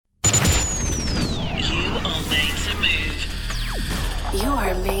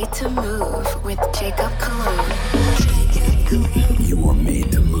are made to move with Jacob Cologne. You are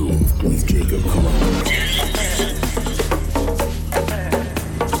made to move with Jacob Cologne.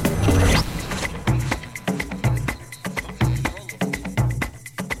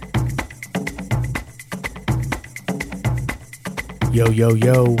 Yo, yo,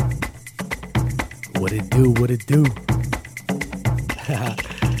 yo. What it do, what it do?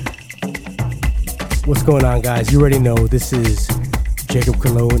 What's going on, guys? You already know this is Jacob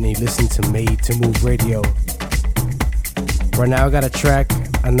Cologne and you listen to Made to Move Radio. Right now I got a track,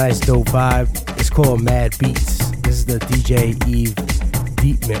 a nice dope vibe. It's called Mad Beats. This is the DJ Eve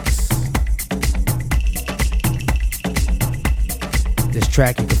Deep Mix. This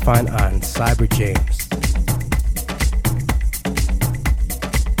track you can find on Cyber James.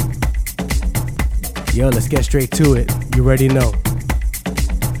 Yo, let's get straight to it. You already know.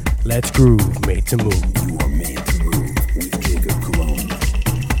 Let's groove, made to move. You are made to move with Jacob Cologne.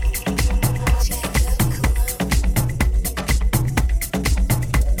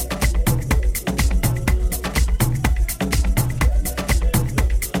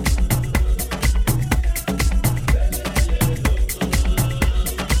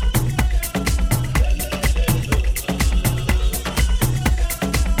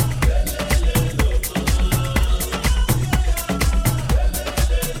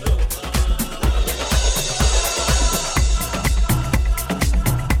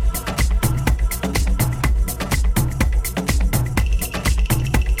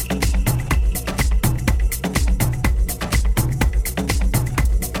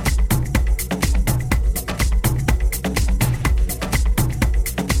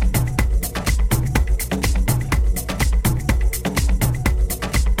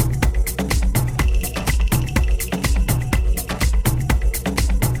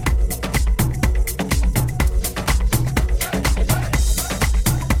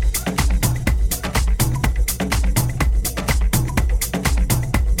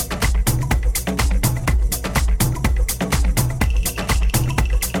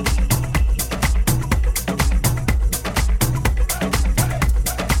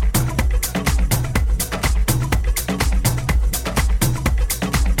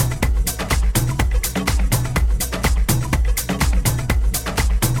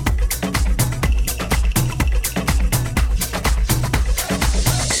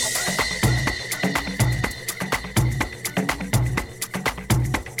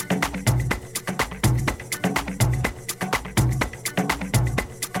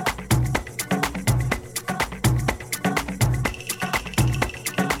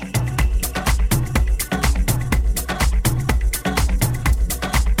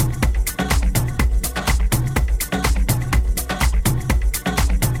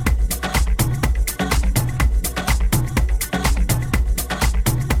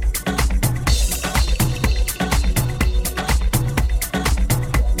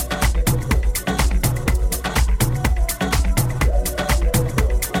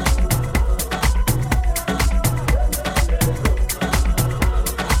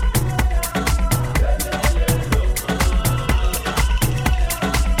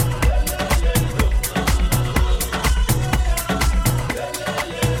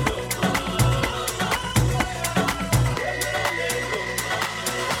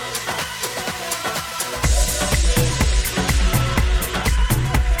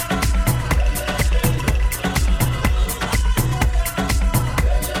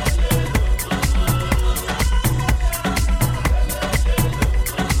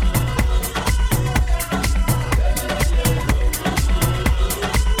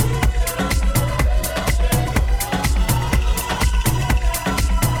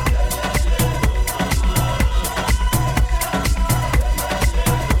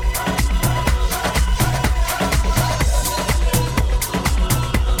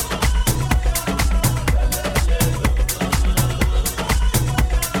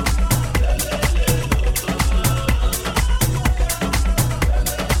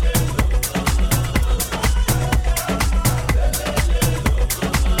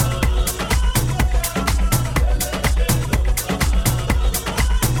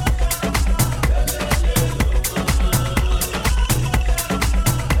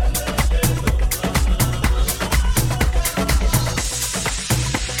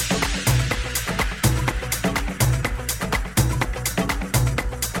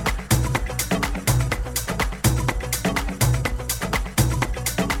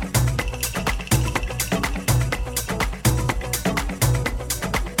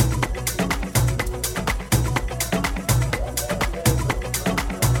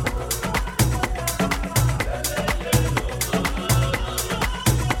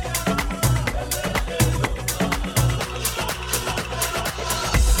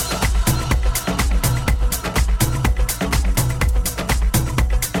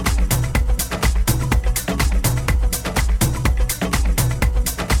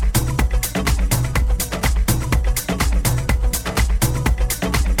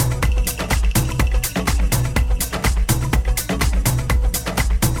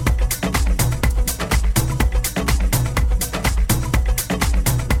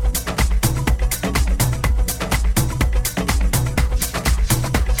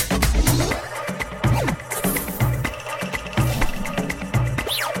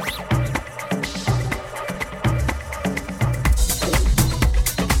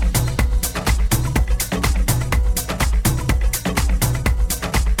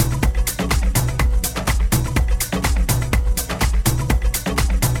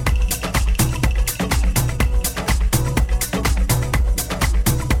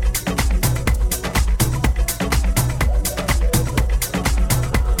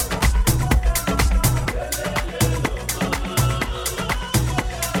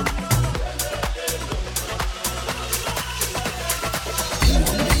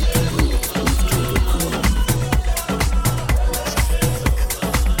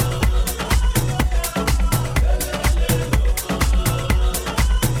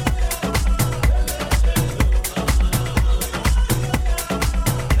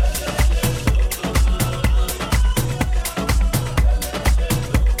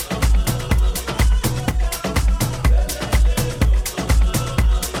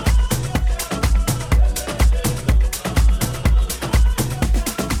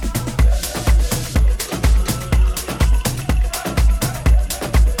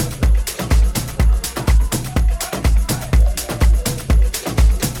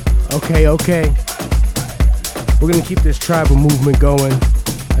 Okay. We're gonna keep this tribal movement going.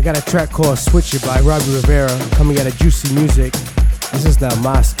 I got a track called Switch It by Robbie Rivera coming out of Juicy Music. This is the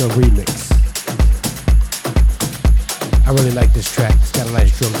Master remix. I really like this track. It's got a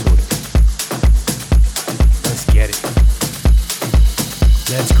nice drum to it. Let's get it.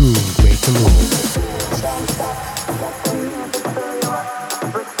 Let's groove, make the move.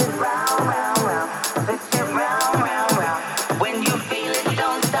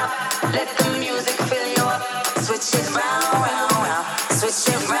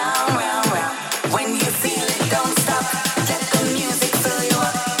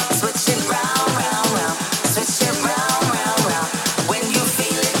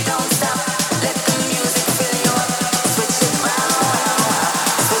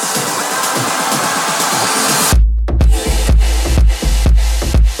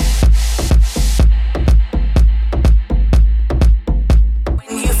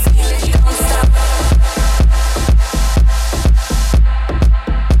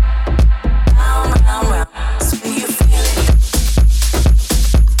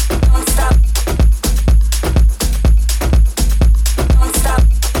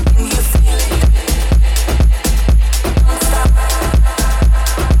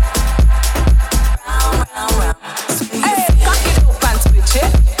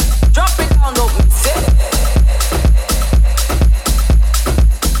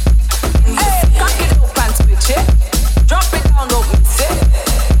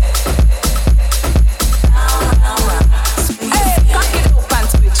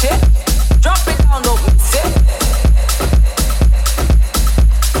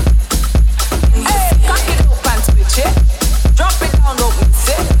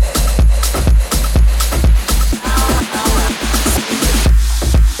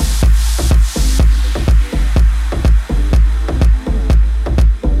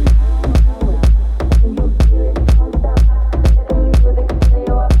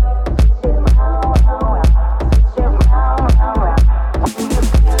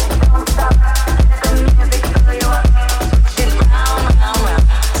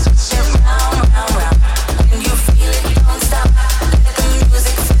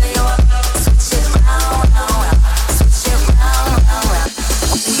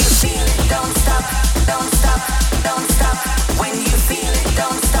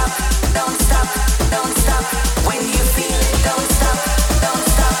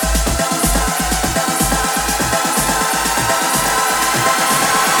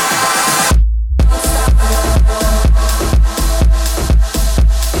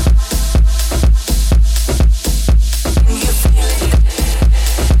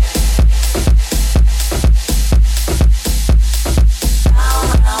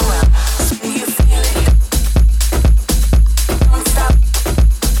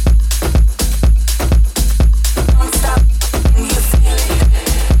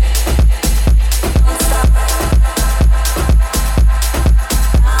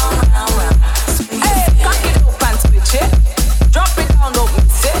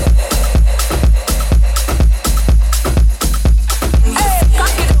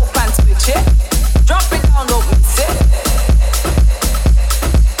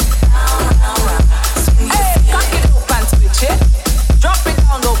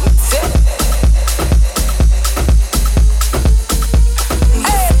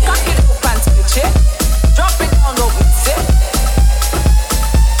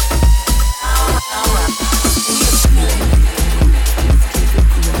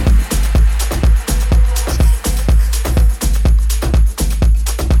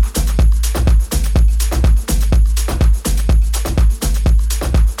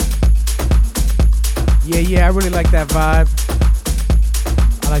 Yeah, I really like that vibe.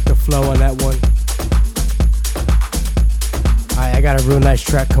 I like the flow on that one. Alright, I got a real nice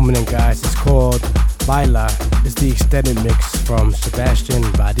track coming in, guys. It's called Baila. It's the extended mix from Sebastian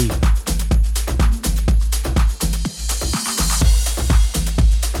Badi.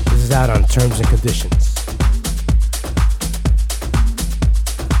 This is out on Terms and Conditions.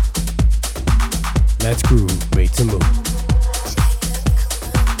 Let's groove, made to move.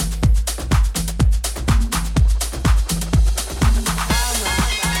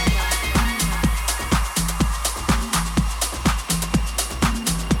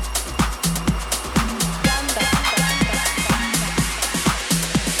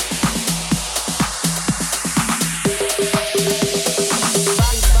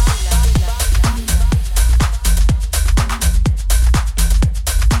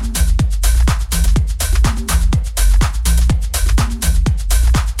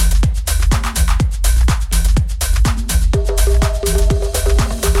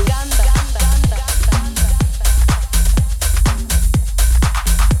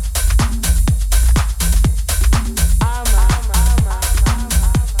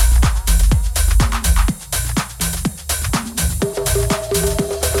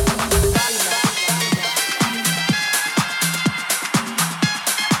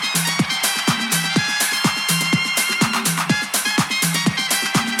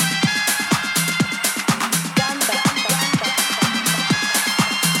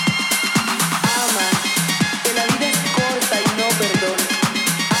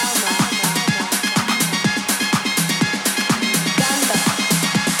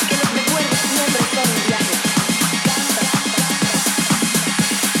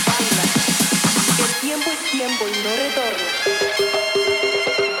 tiempo y no retorno.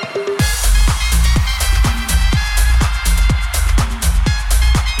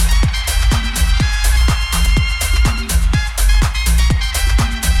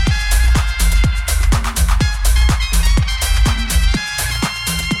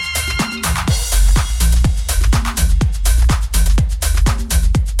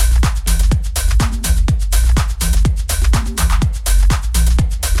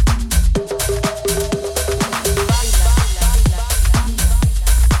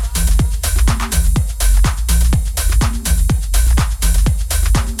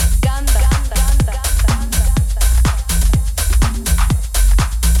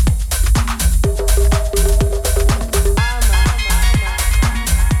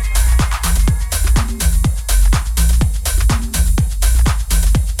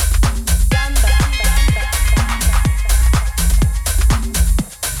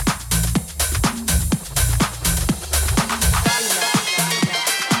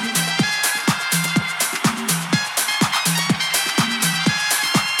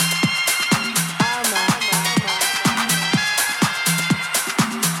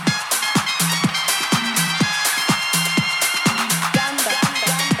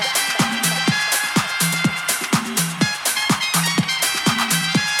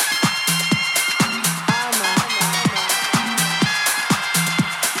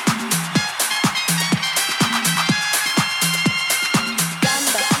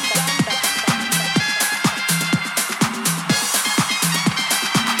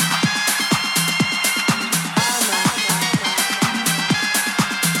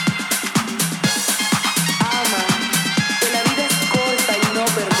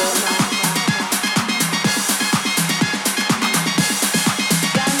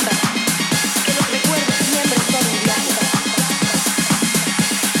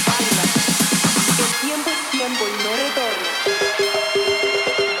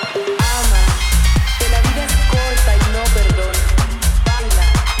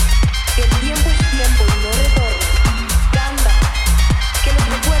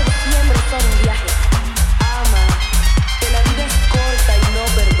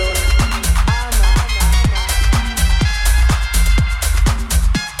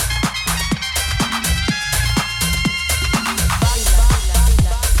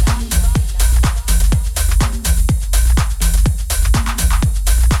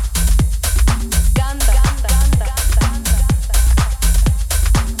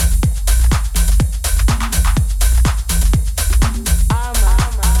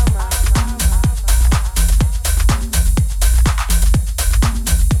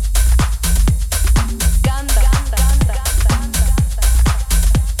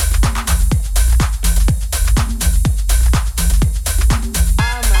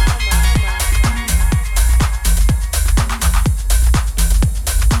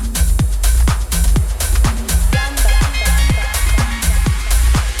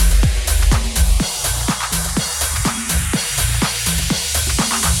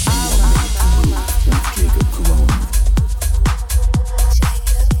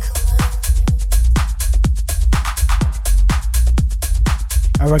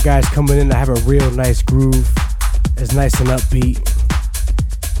 Alright guys, coming in, I have a real nice groove. It's nice and upbeat.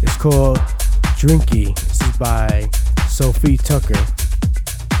 It's called Drinky. This is by Sophie Tucker.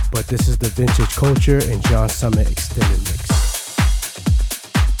 But this is the Vintage Culture and John Summit extended mix.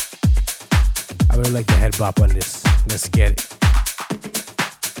 I really like the head bop on this. Let's get it.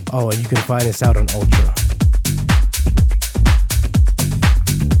 Oh, and you can find this out on Ultra.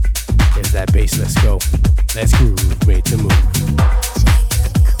 There's that bass, let's go. Let's groove, made to move.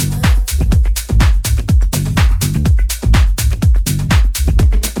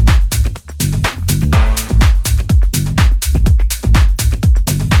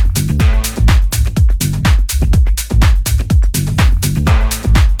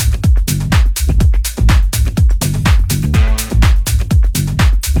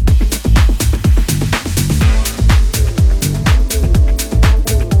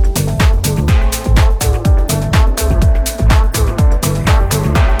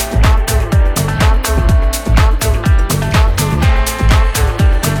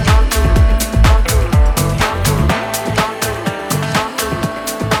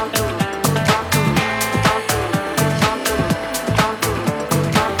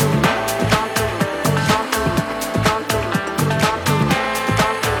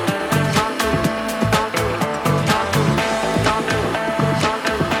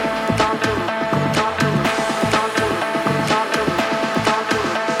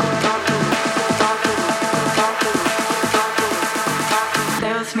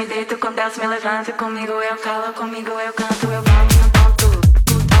 Deus me deito, com Deus me levanto, comigo eu calo, comigo eu canto, eu bato no ponto.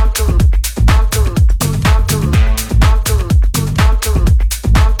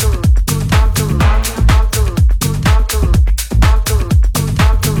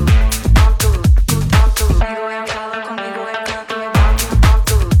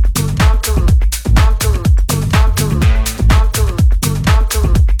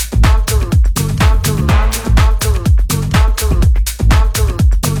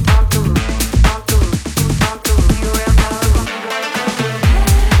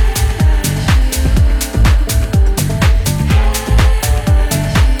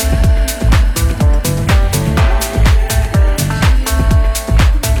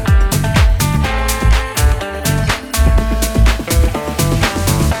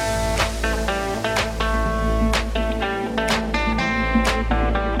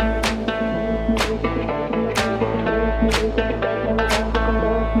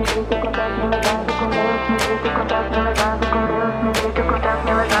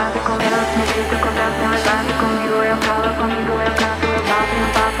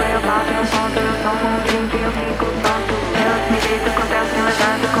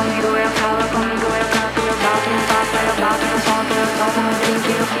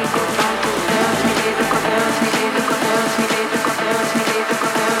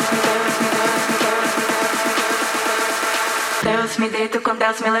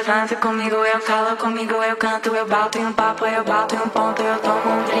 Me levanto, comigo eu calo, comigo eu canto, eu bato em um papo, eu bato em um ponto, eu tomo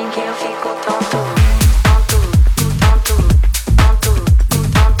um drink, eu fico tonto.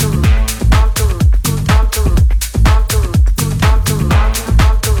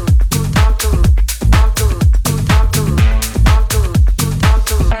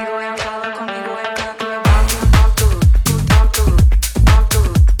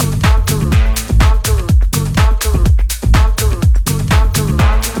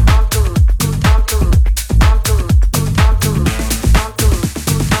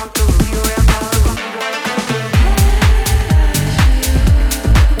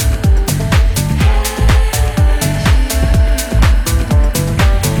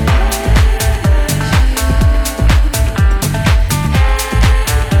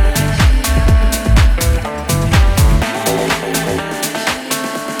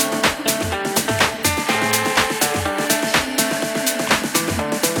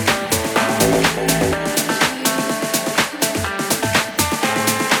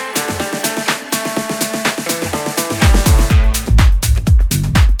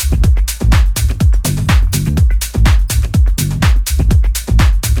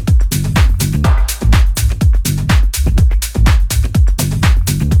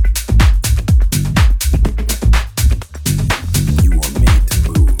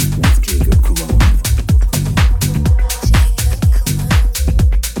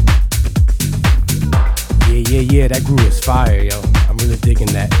 Yeah, that groove is fire, yo. I'm really digging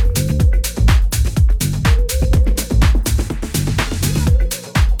that.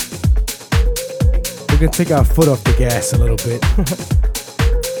 We're gonna take our foot off the gas a little bit.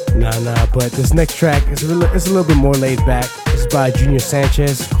 Nah, but this next track is a little bit more laid back. This is by Junior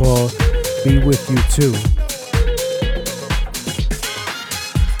Sanchez called Be With You Too.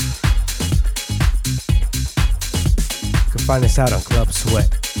 You can find this out on Club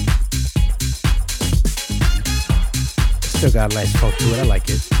Sweat. Still got a nice funk to it, I like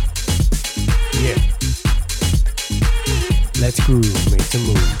it. Yeah. Let's groove, make some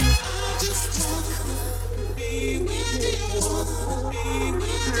move.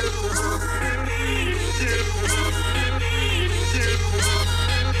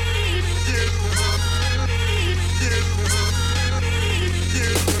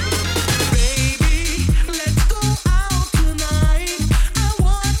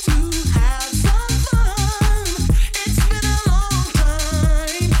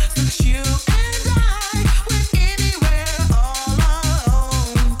 You and I went anywhere all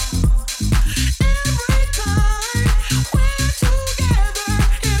alone.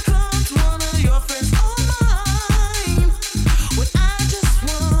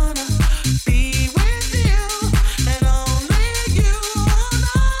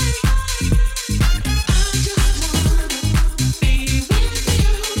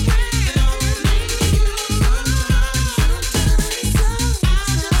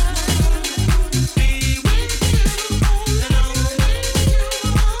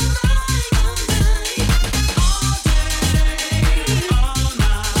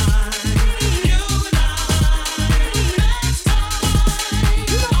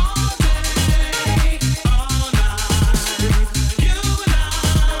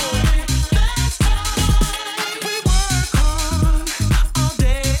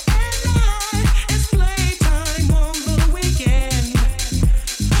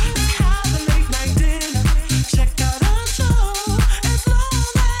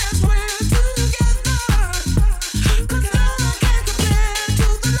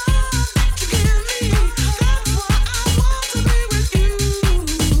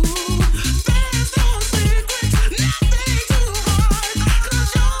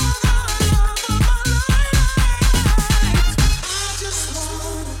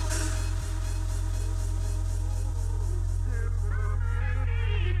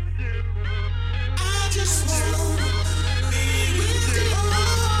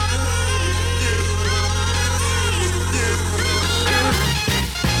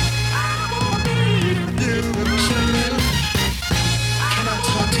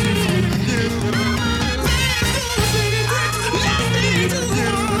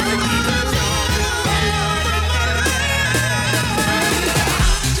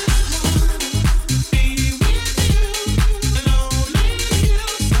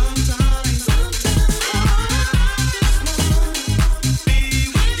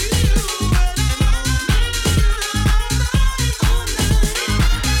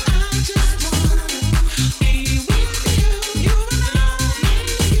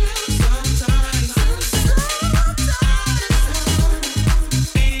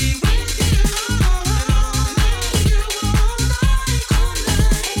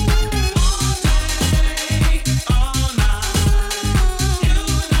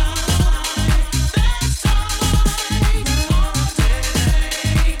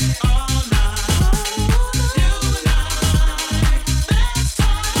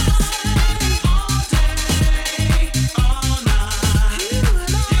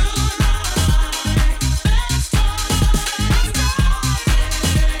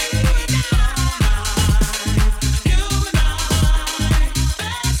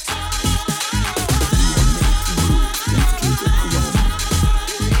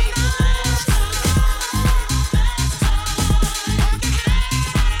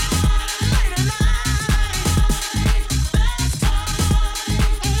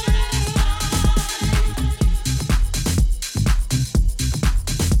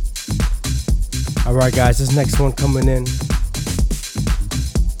 Alright guys, this next one coming in, it's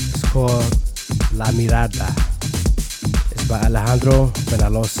called La Mirada. It's by Alejandro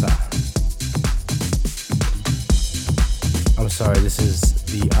Penalosa. I'm sorry, this is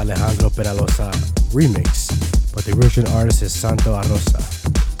the Alejandro Penalosa remix, but the original artist is Santo Arrosa.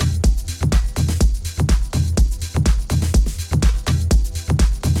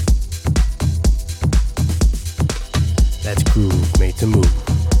 That's groove made to move.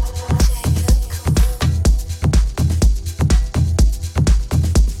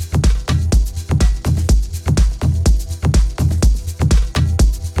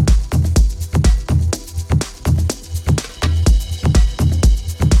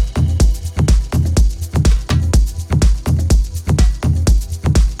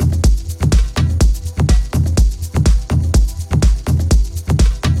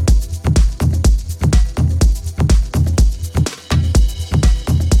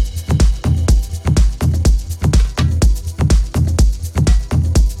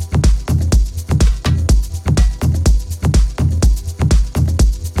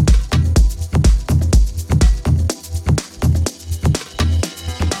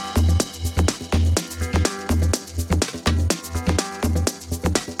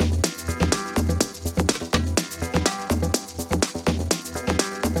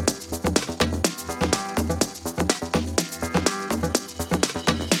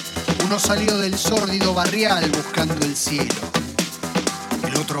 Uno salió del sórdido barrial buscando el cielo.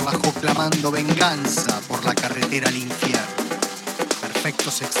 El otro bajó clamando venganza por la carretera al infierno.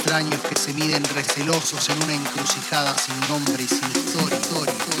 Perfectos extraños que se miden recelosos en una encrucijada sin nombre y sin historia.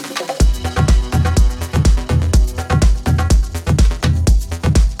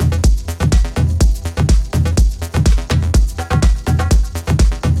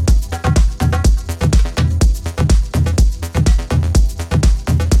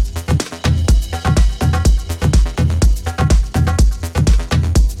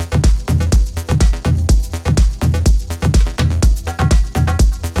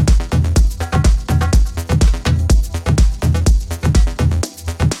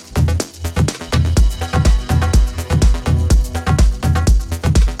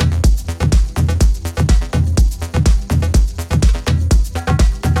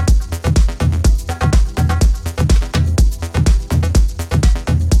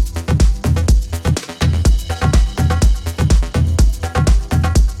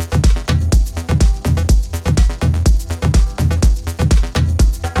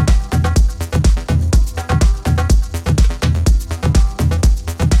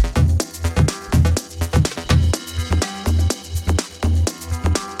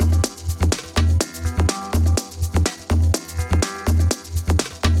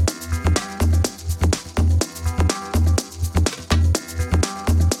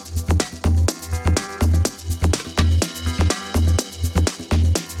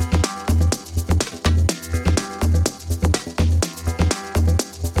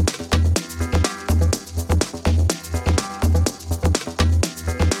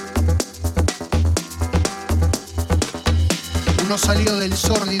 Uno salió del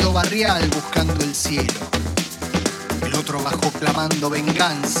sórdido barrial buscando el cielo. El otro bajó clamando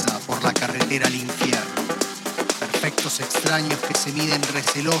venganza por la carretera al infierno. Perfectos extraños que se miden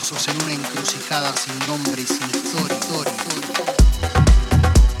recelosos en una encrucijada sin nombre y sin historia.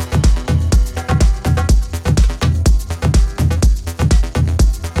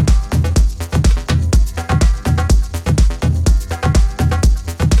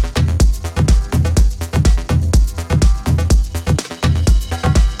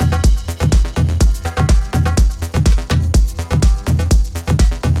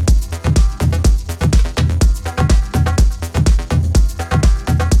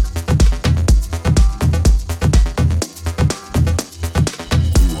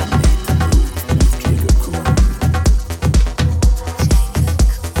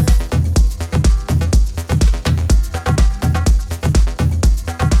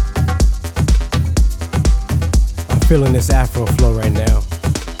 Feeling this Afro flow right now.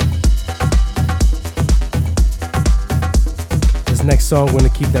 This next song, we're gonna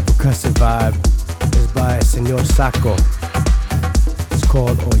keep that percussive vibe. It's by Señor Sako. It's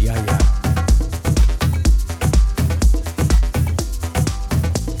called Oyaya.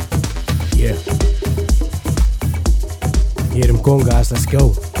 Yeah. Hear them congas, let's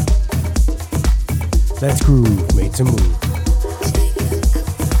go. Let's groove, made to move.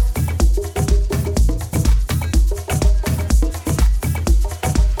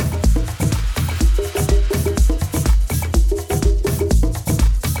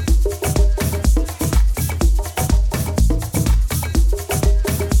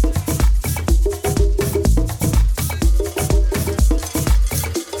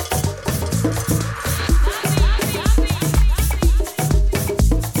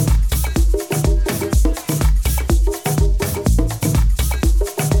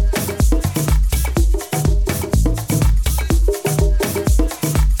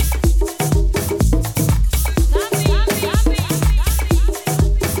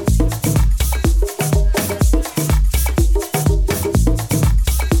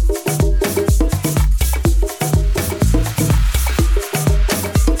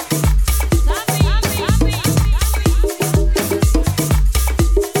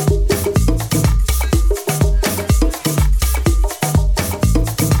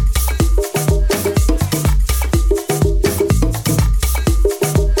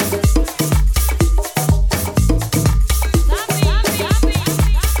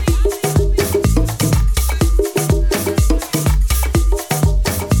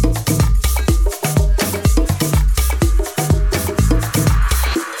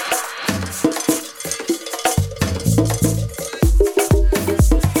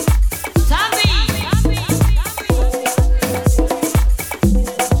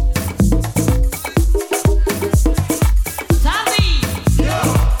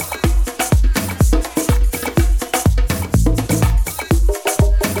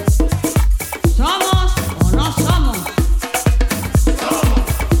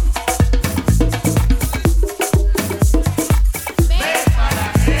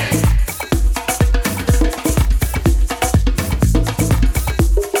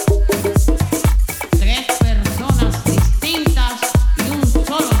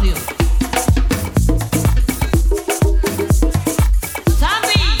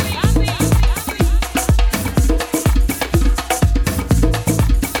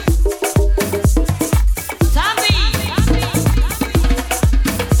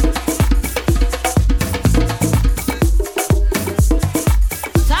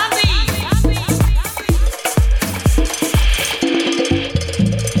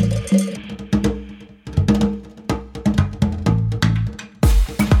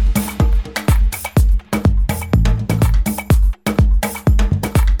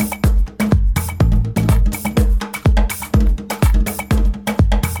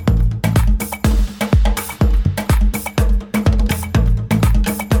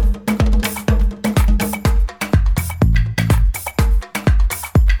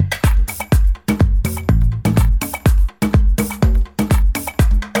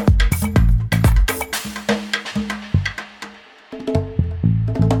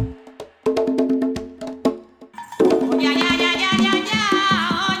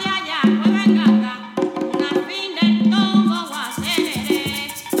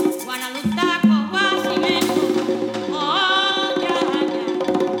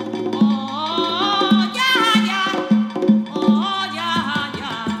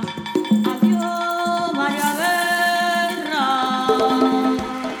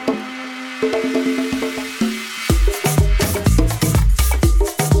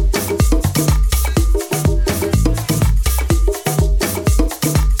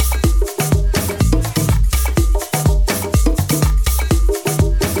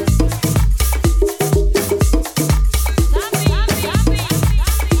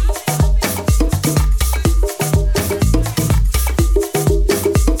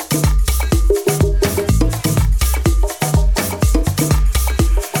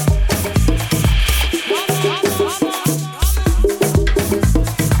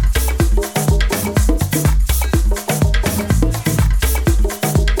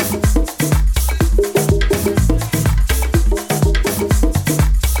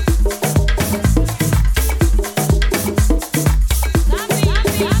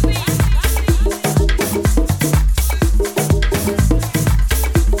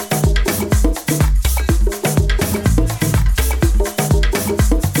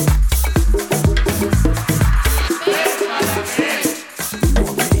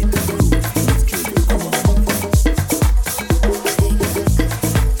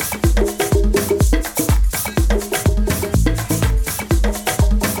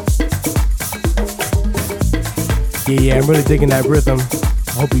 Yeah, I'm really digging that rhythm.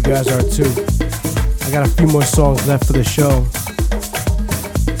 I hope you guys are too. I got a few more songs left for the show,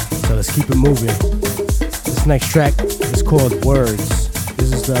 so let's keep it moving. This next track is called Words.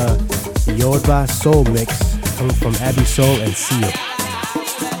 This is the Yoruba Soul mix coming from Abby Soul and Seal.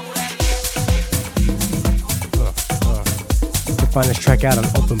 You can find this track out on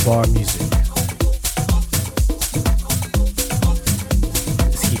Open Bar Music.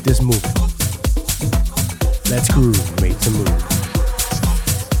 Let's keep this moving. Let's groove, made to move.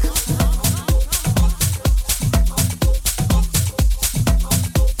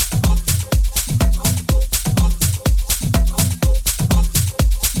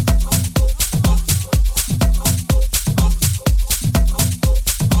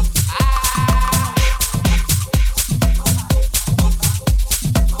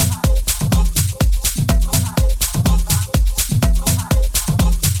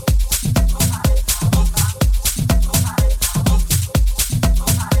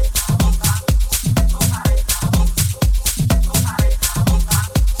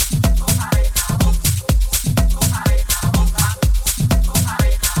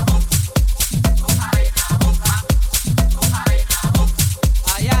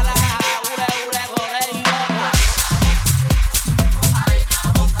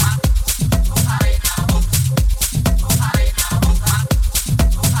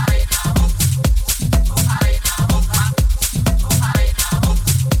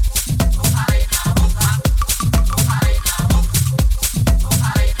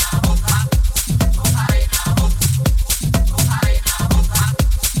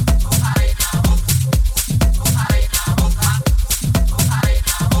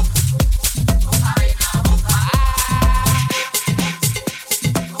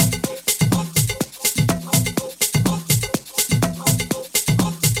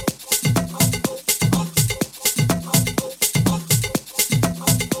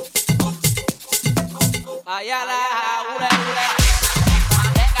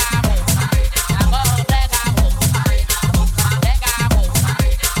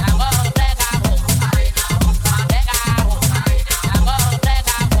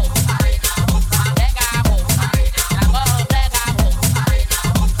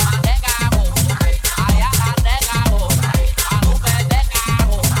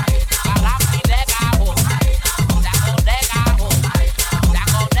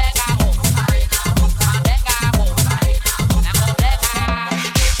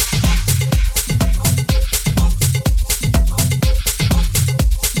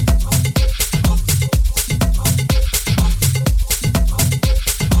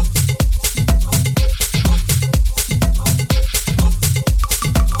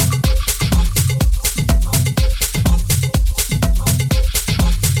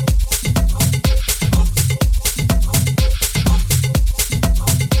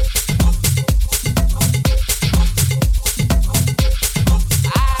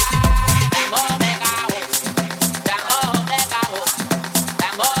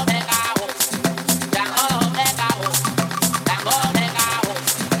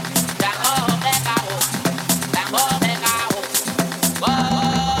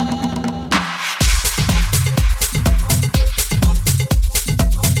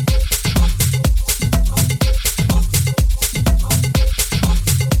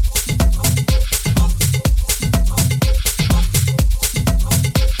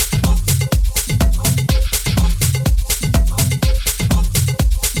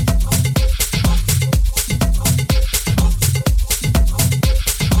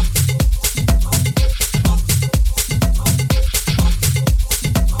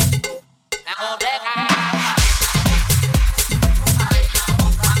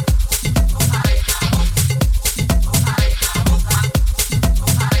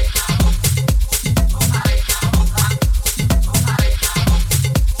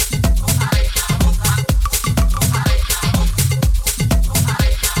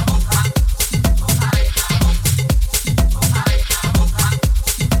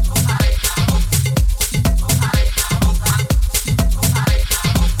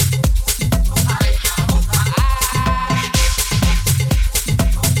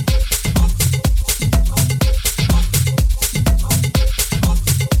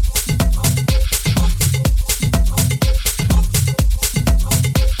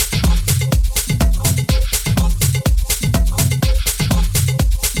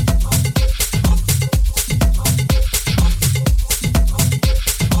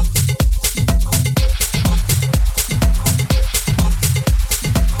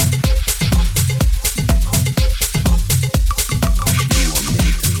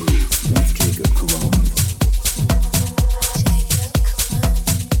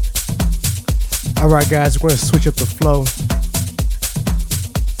 Alright guys, we're gonna switch up the flow.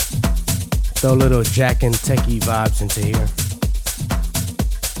 Throw a little Jack and Techie vibes into here.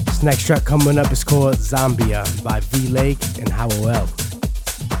 This next track coming up is called Zambia by V Lake and Howell L.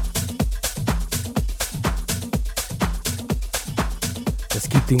 Let's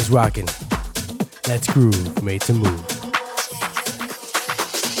keep things rocking. Let's groove, made to move.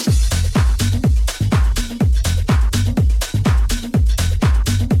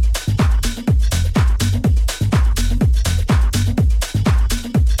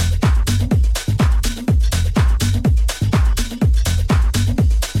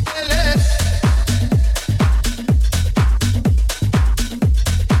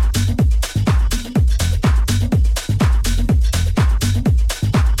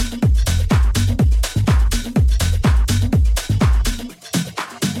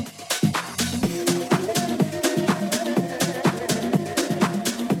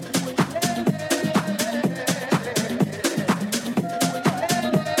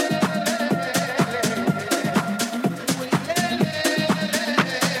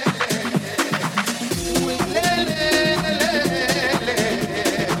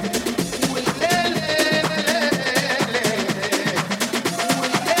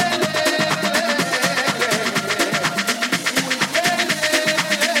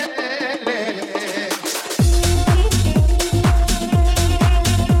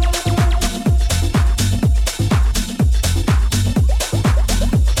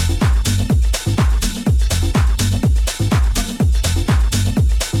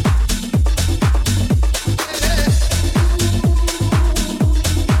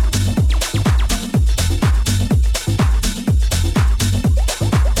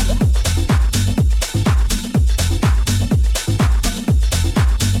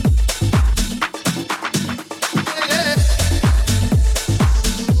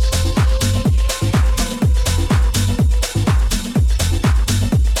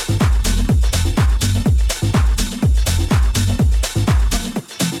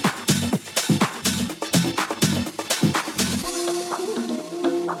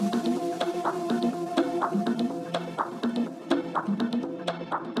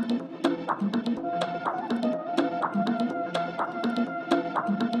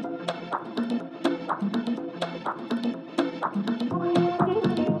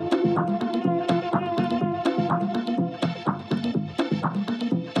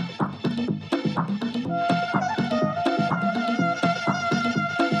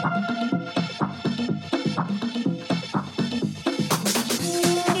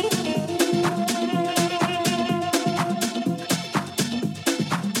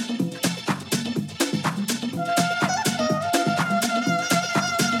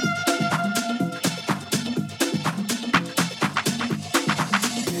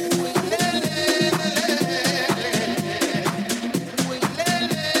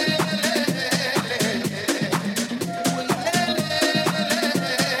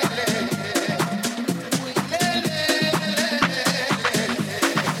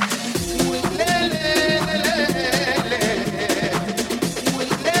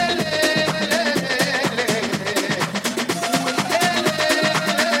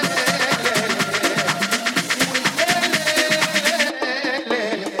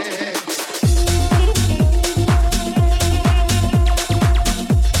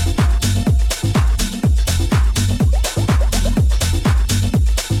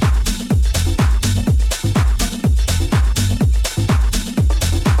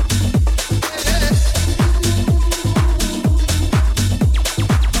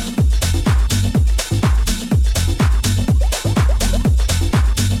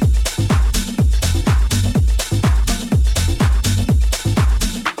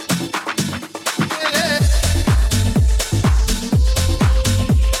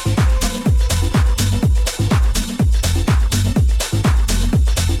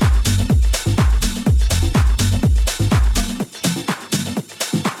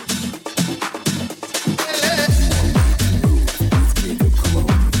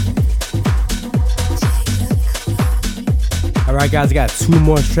 Alright guys, I got two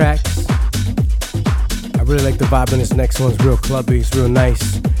more tracks. I really like the vibe in this next one. It's real clubby, it's real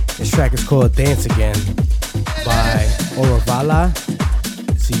nice. This track is called Dance Again by Orovala,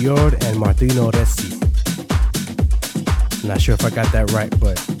 Siord, and Martino Resi. I'm not sure if I got that right,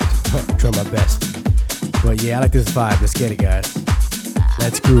 but I'll try my best. But yeah, I like this vibe. Let's get it, guys.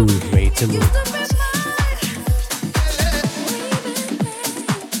 Let's groove, made to move.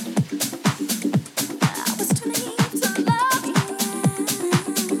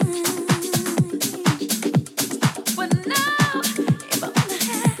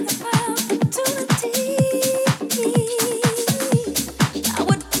 To the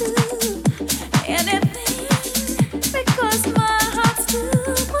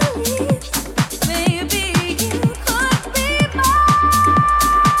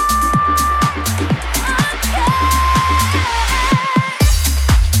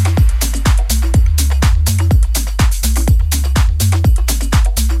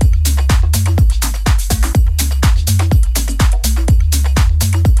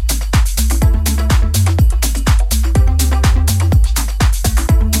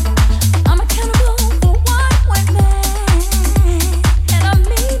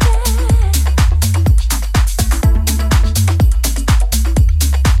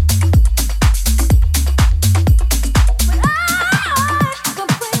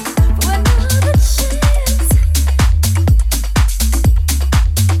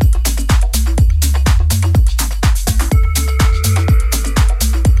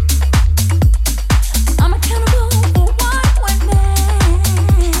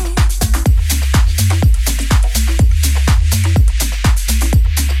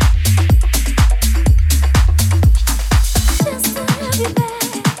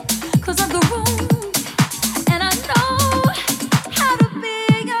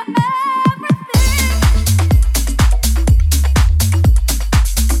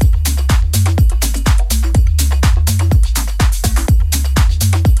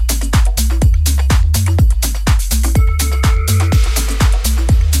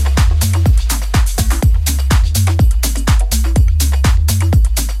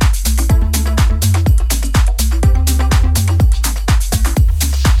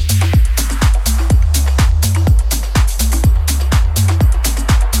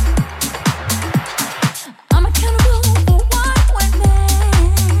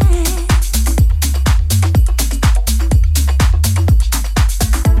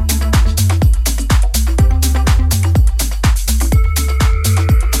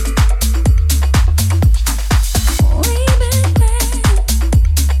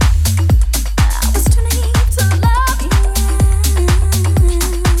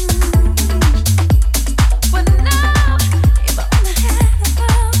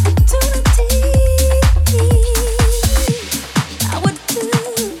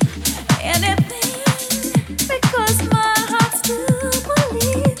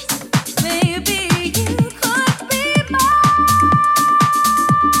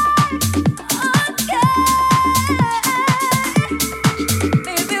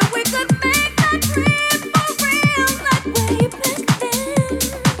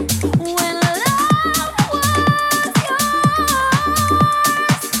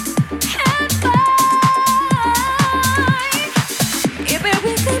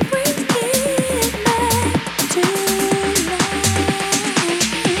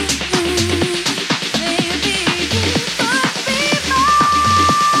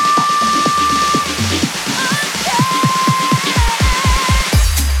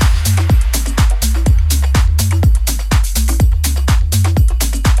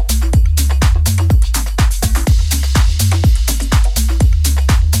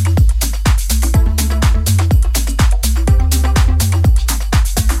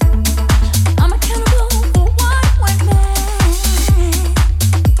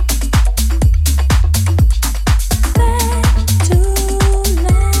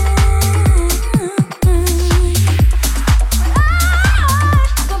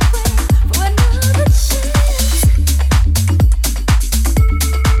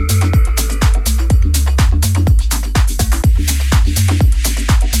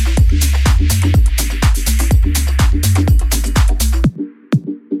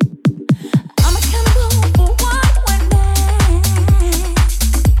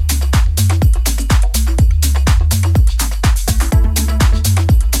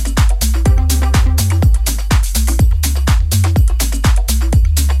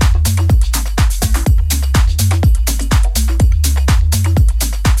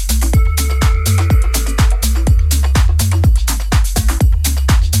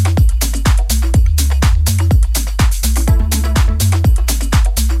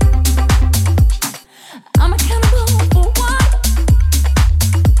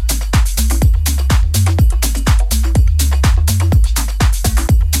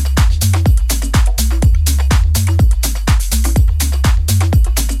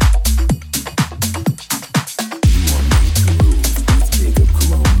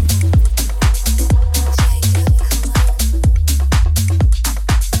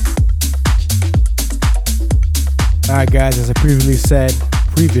Alright guys, as I previously said,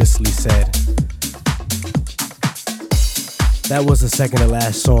 that was the second to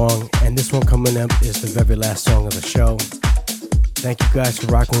last song, and this one coming up is the very last song of the show. Thank you guys for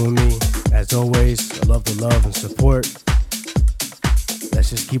rocking with me. As always, I love the love and support. Let's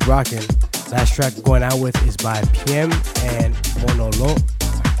just keep rocking. Last track we're going out with is by PM and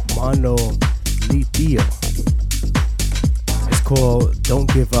Monolithio. It's called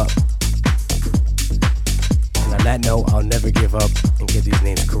Don't Give Up. And on that note, I'll never give up and get these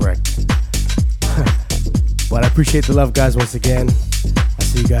names correct. But I appreciate the love, guys, once again. I'll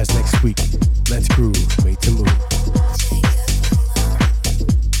see you guys next week. Let's groove. Made to move.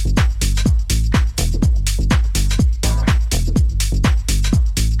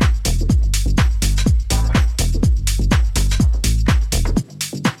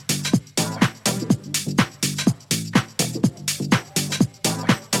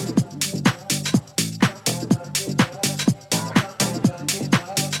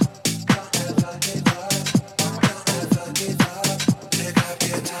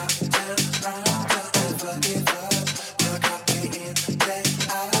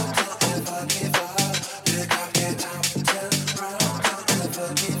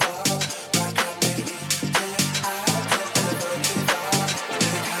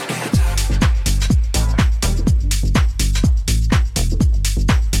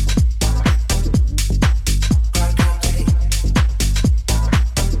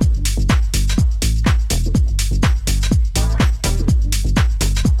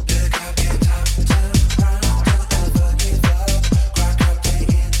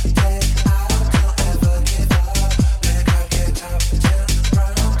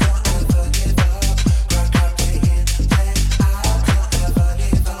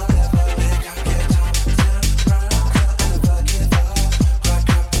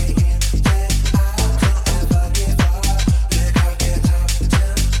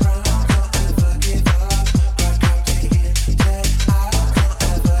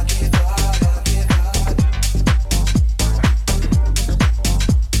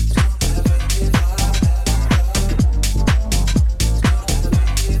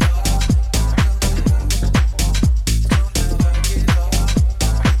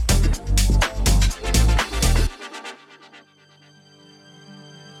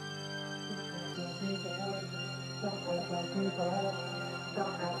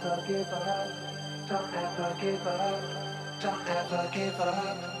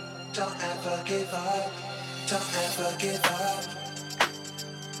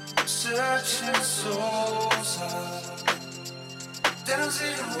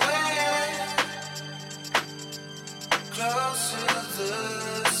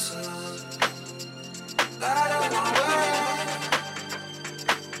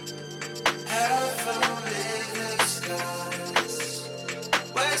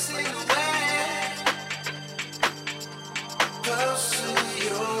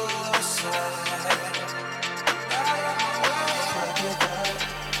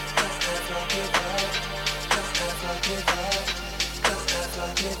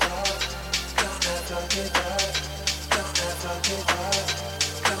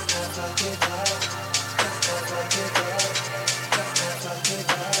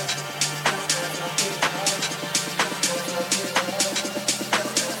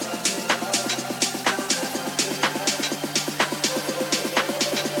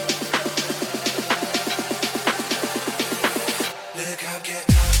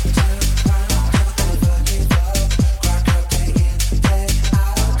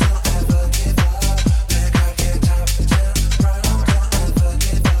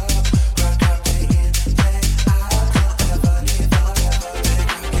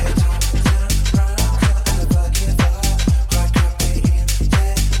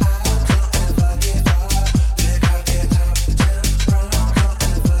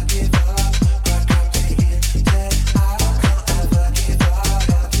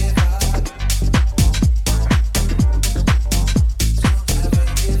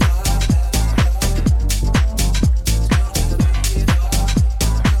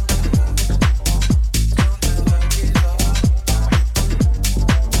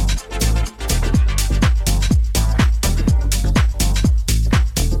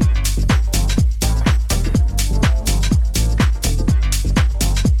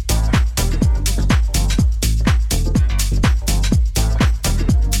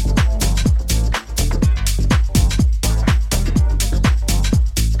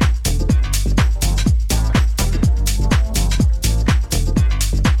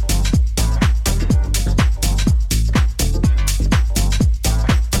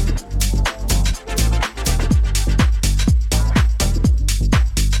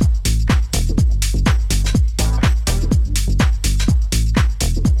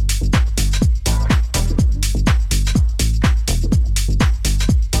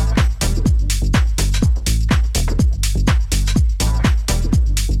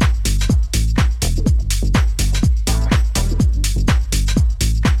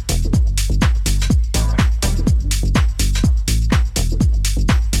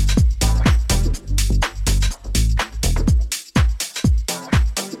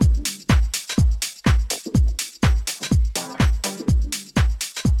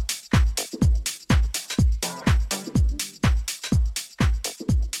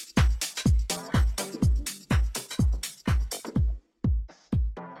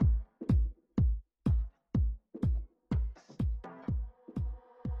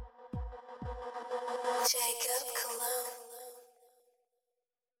 Jacob Cologne.